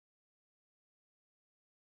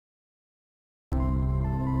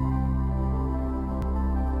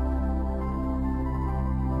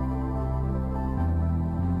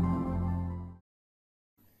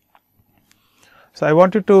So, I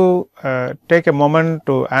want you to take a moment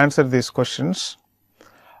to answer these questions.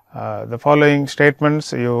 The following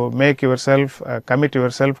statements you make yourself, commit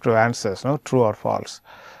yourself to answers, no, true or false.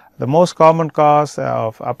 The most common cause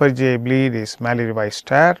of upper GI bleed is malarial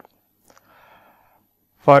stare.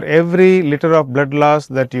 For every liter of blood loss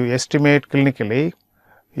that you estimate clinically,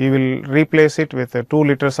 you will replace it with 2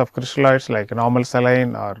 liters of crystalloids like normal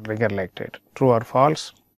saline or ringer lactate. True or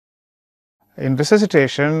false? In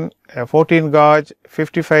resuscitation, a 14 gauge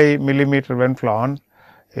 55 millimeter venflon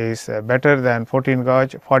is better than 14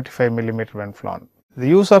 gauge 45 millimeter venflon. The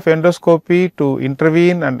use of endoscopy to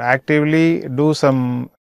intervene and actively do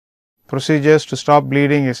some procedures to stop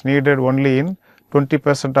bleeding is needed only in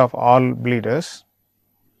 20% of all bleeders.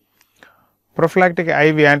 Prophylactic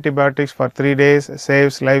IV antibiotics for 3 days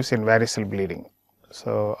saves lives in varicose bleeding.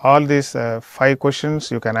 So, all these 5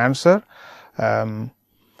 questions you can answer.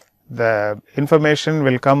 The information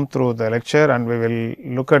will come through the lecture and we will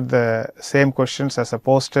look at the same questions as a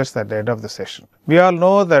post-test at the end of the session. We all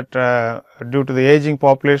know that due to the aging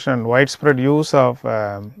population and widespread use of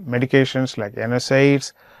medications like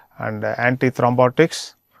NSAIDs and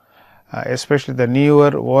antithrombotics, especially the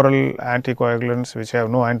newer oral anticoagulants which have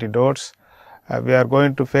no antidotes, we are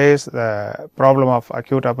going to face the problem of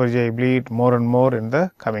acute upper GI bleed more and more in the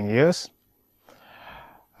coming years.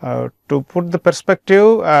 To put the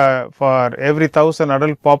perspective, for every 1000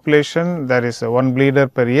 adult population there is 1 bleeder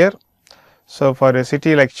per year. So, for a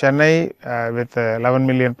city like Chennai with 11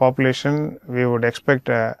 million population, we would expect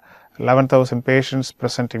 11,000 patients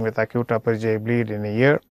presenting with acute upper GI bleed in a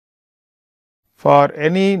year. For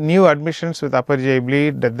any new admissions with upper GI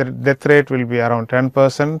bleed, the death rate will be around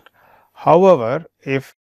 10%. However,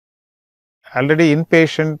 if already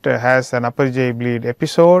inpatient has an upper GI bleed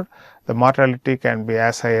episode, the mortality can be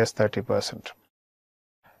as high as 30%.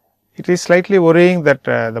 It is slightly worrying that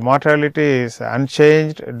the mortality is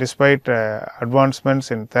unchanged despite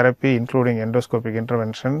advancements in therapy including endoscopic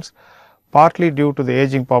interventions, partly due to the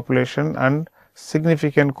aging population and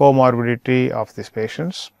significant comorbidity of these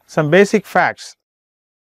patients. Some basic facts: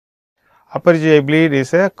 upper GI bleed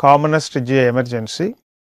is a commonest GI emergency.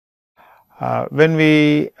 When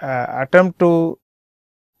we attempt to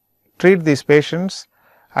treat these patients,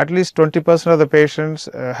 at least 20% of the patients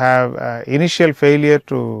have initial failure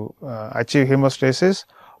to achieve hemostasis,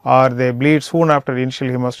 or they bleed soon after initial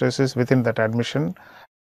hemostasis within that admission,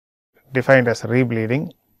 defined as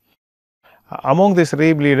rebleeding. Among these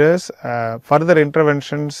rebleeders, further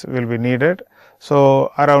interventions will be needed.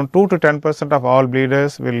 So, around 2 to 10% of all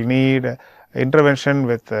bleeders will need intervention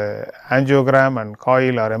with angiogram and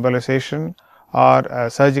coil or embolization or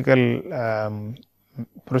surgical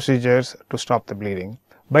procedures to stop the bleeding.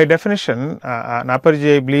 By definition, an upper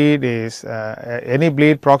GI bleed is any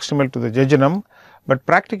bleed proximal to the jejunum, but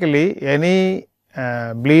practically any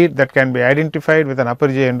bleed that can be identified with an upper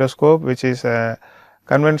GI endoscope, which is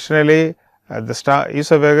conventionally the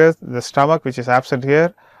esophagus, the stomach, which is absent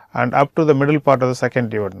here, and up to the middle part of the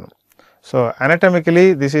second duodenum. So,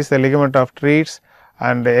 anatomically this is the ligament of Treats,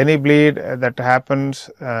 and any bleed that happens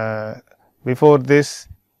before this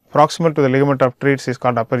proximal to the ligament of Treats is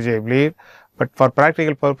called upper GI bleed. But for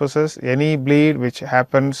practical purposes, any bleed which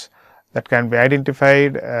happens that can be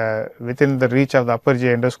identified within the reach of the upper GI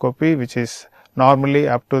endoscopy, which is normally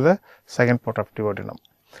up to the second part of duodenum.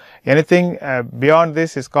 Anything beyond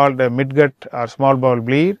this is called a midgut or small bowel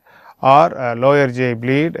bleed, or lower GI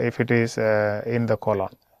bleed if it is in the colon.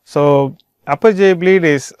 So, upper GI bleed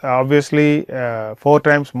is obviously 4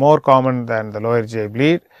 times more common than the lower GI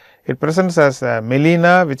bleed. It presents as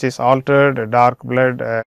melena, which is altered dark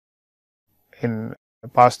blood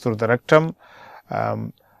pass through the rectum.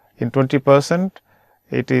 In 20%,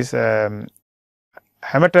 it is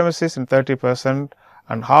hematemesis in 30%,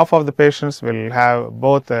 and half of the patients will have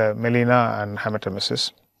both melena and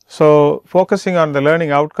hematemesis. So, focusing on the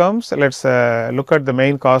learning outcomes, let us look at the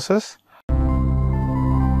main causes.